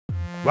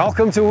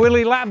Welcome to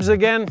Willey Labs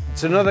again.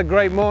 It's another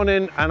great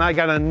morning and I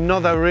got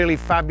another really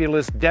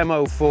fabulous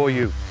demo for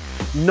you.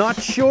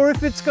 Not sure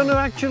if it's going to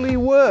actually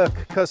work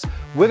because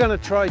we're going to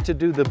try to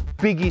do the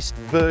biggest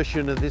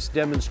version of this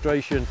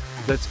demonstration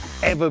that's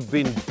ever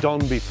been done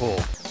before.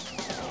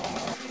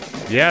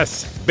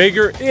 Yes,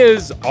 bigger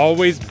is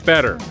always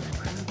better.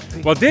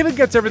 While David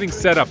gets everything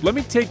set up, let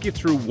me take you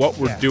through what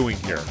we're doing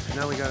here.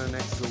 Now we got an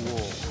extra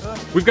wall.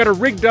 We've got a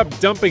rigged up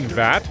dumping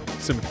vat,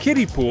 some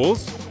kiddie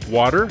pools,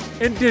 water,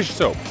 and dish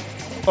soap.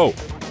 Oh,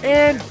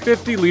 and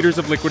 50 liters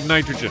of liquid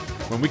nitrogen.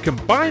 When we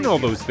combine all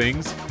those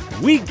things,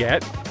 we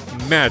get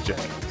magic.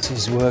 This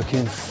is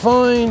working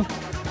fine.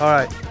 All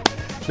right,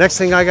 next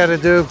thing I got to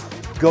do,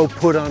 go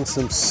put on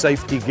some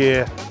safety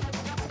gear.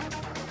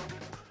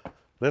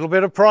 Little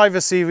bit of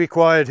privacy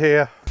required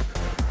here.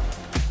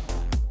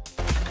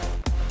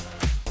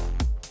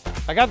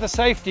 I got the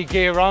safety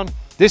gear on.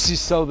 This is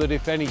so that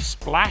if any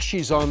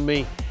splashes on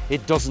me,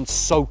 it doesn't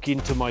soak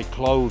into my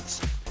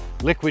clothes.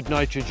 Liquid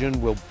nitrogen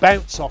will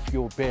bounce off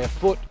your bare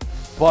foot,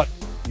 but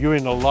you're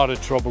in a lot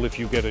of trouble if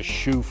you get a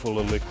shoe full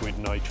of liquid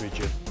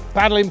nitrogen.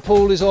 Paddling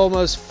pool is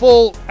almost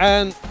full,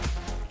 and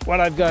what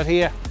I've got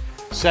here,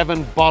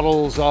 7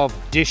 bottles of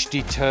dish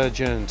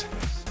detergent.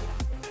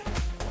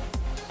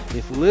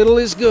 If little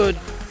is good,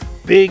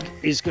 big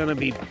is going to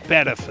be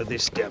better for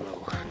this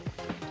demo.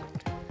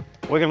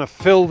 We're going to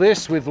fill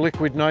this with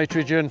liquid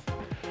nitrogen,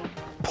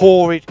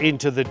 pour it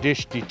into the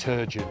dish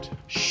detergent.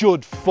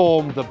 Should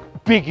form the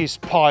biggest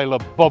pile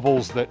of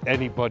bubbles that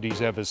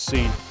anybody's ever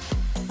seen.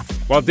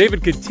 While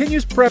David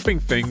continues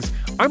prepping things,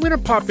 I'm going to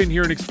pop in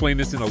here and explain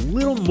this in a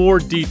little more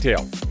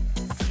detail.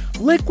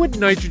 Liquid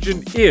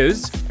nitrogen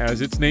is,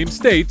 as its name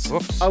states,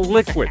 a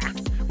liquid.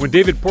 When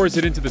David pours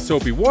it into the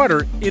soapy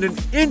water, in an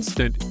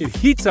instant, it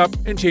heats up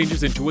and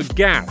changes into a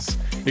gas.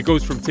 It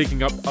goes from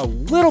taking up a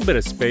little bit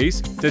of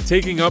space to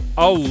taking up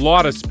a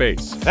lot of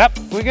space. Yep,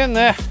 we're getting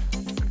there.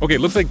 Okay,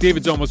 looks like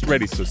David's almost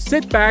ready, so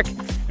sit back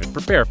and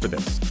prepare for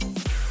this.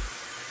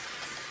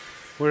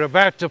 We're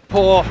about to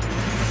pour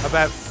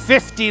about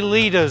 50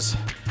 liters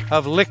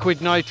of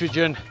liquid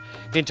nitrogen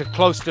into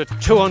close to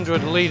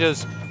 200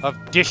 liters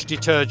of dish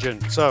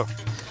detergent. So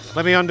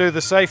let me undo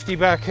the safety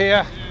back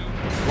here.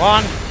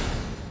 1,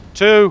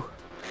 2,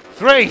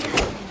 3.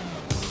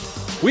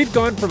 We've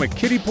gone from a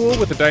kiddie pool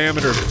with a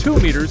diameter of 2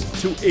 meters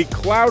to a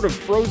cloud of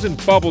frozen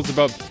bubbles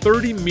about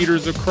 30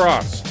 meters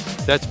across.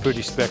 That's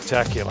pretty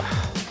spectacular.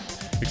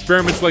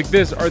 Experiments like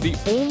this are the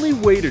only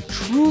way to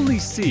truly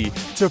see,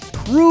 to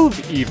prove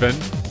even,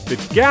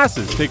 that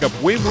gases take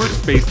up way more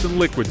space than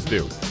liquids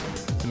do.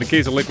 In the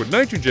case of liquid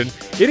nitrogen,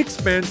 it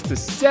expands to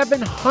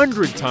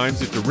 700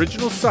 times its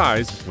original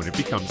size when it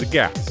becomes a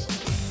gas.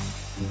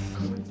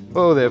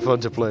 Oh, they're fun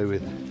to play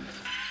with.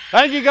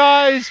 Thank you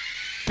guys.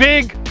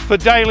 Big for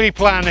Daily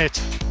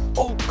Planet.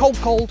 Oh, cold,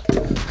 cold.